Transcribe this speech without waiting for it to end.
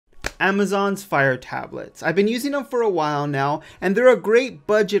Amazon's Fire tablets. I've been using them for a while now, and they're a great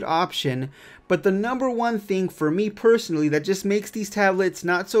budget option, but the number one thing for me personally that just makes these tablets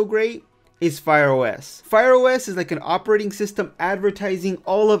not so great is Fire OS. Fire OS is like an operating system advertising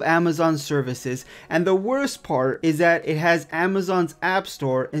all of Amazon's services, and the worst part is that it has Amazon's App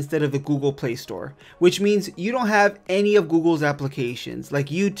Store instead of the Google Play Store, which means you don't have any of Google's applications like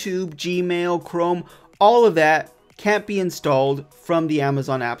YouTube, Gmail, Chrome. All of that can't be installed from the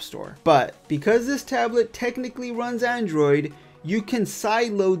Amazon App Store. But because this tablet technically runs Android, you can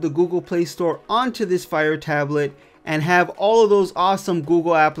sideload the Google Play Store onto this Fire tablet and have all of those awesome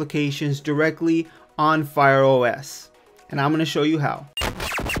Google applications directly on Fire OS. And I'm going to show you how.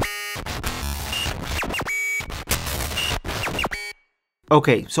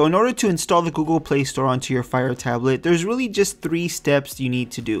 Okay, so in order to install the Google Play Store onto your Fire tablet, there's really just 3 steps you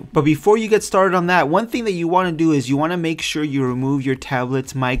need to do. But before you get started on that, one thing that you want to do is you want to make sure you remove your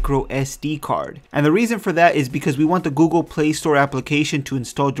tablet's micro SD card. And the reason for that is because we want the Google Play Store application to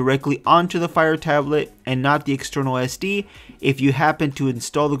install directly onto the Fire tablet and not the external SD. If you happen to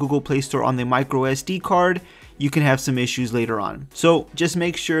install the Google Play Store on the micro SD card, you can have some issues later on. So just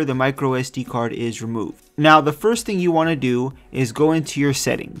make sure the micro SD card is removed. Now, the first thing you want to do is go into your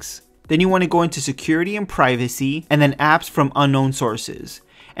settings. Then you want to go into security and privacy, and then apps from unknown sources.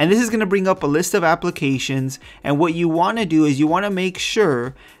 And this is going to bring up a list of applications. And what you want to do is you want to make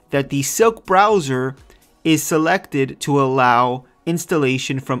sure that the Silk browser is selected to allow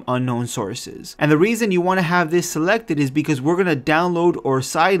installation from unknown sources. And the reason you want to have this selected is because we're going to download or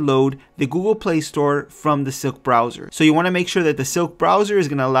sideload the Google Play Store from the Silk browser. So you want to make sure that the Silk browser is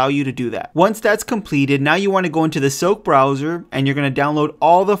going to allow you to do that. Once that's completed, now you want to go into the Silk browser and you're going to download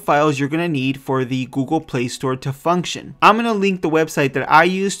all the files you're going to need for the Google Play Store to function. I'm going to link the website that I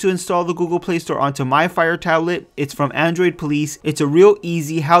use to install the Google Play Store onto my Fire tablet. It's from Android Police. It's a real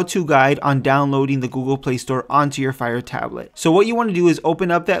easy how-to guide on downloading the Google Play Store onto your Fire tablet. So what you want to do is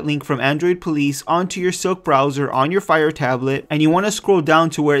open up that link from Android Police onto your Silk browser on your Fire tablet, and you want to scroll down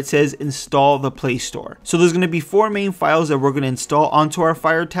to where it says install the Play Store. So there's going to be 4 main files that we're going to install onto our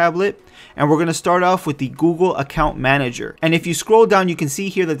Fire tablet, and we're going to start off with the Google Account Manager. And if you scroll down, you can see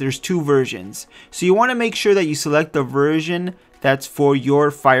here that there's 2 versions. So you want to make sure that you select the version that's for your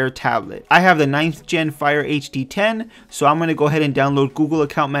Fire tablet. I have the 9th gen Fire HD 10, so I'm going to go ahead and download Google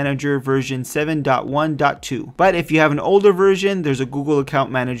Account Manager version 7.1.2. But if you have an older version, there's a Google Account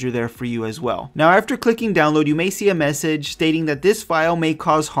Manager there for you as well. Now, after clicking download, you may see a message stating that this file may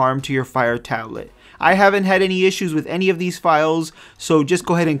cause harm to your Fire tablet. I haven't had any issues with any of these files, so just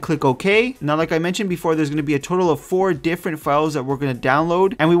go ahead and click OK. Now, like I mentioned before, there's going to be a total of 4 different files that we're going to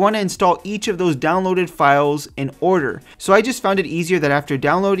download, and we want to install each of those downloaded files in order. So I just found it easier that after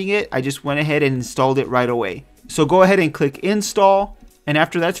downloading it, I just went ahead and installed it right away. So go ahead and click install, and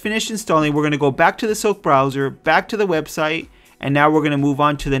after that's finished installing, we're going to go back to the Silk browser, back to the website, and now we're going to move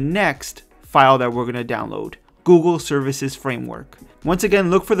on to the next file that we're going to download, Google Services Framework. Once again,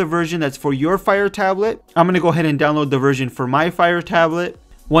 look for the version that's for your Fire tablet. I'm going to go ahead and download the version for my Fire tablet.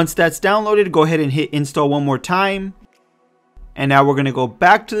 Once that's downloaded, go ahead and hit install one more time. And now we're going to go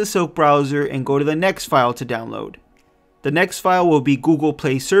back to the Silk browser and go to the next file to download. The next file will be Google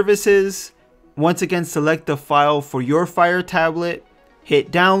Play Services. Once again, select the file for your Fire tablet,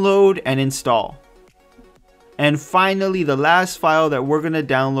 hit download and install. And finally, the last file that we're going to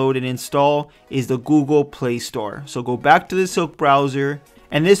download and install is the Google Play Store. So go back to the Silk browser,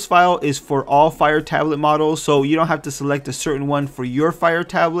 and this file is for all Fire tablet models, so you don't have to select a certain one for your Fire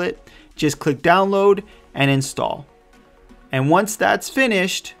tablet. Just click download and install. And once that's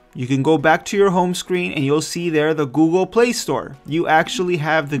finished, you can go back to your home screen and you'll see there the Google Play Store. You actually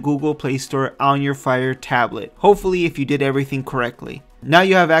have the Google Play Store on your Fire tablet, hopefully if you did everything correctly. Now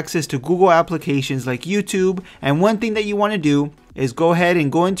you have access to Google applications like YouTube, and one thing that you want to do is go ahead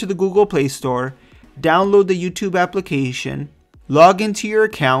and go into the Google Play Store, download the YouTube application, log into your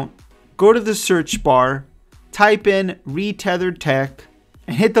account, go to the search bar, type in Retethered Tech,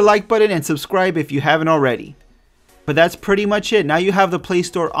 and hit the like button and subscribe if you haven't already. But that's pretty much it. Now you have the Play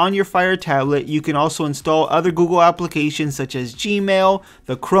Store on your Fire tablet. You can also install other Google applications such as Gmail,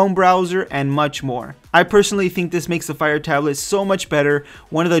 the Chrome browser, and much more. I personally think this makes the Fire tablet so much better.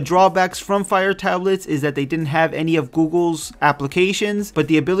 One of the drawbacks from Fire tablets is that they didn't have any of Google's applications, but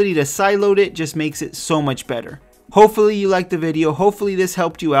the ability to sideload it just makes it so much better. Hopefully you liked the video, hopefully this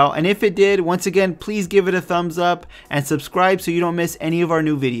helped you out, and if it did, once again, please give it a thumbs up and subscribe so you don't miss any of our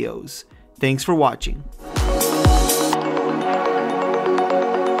new videos. Thanks for watching.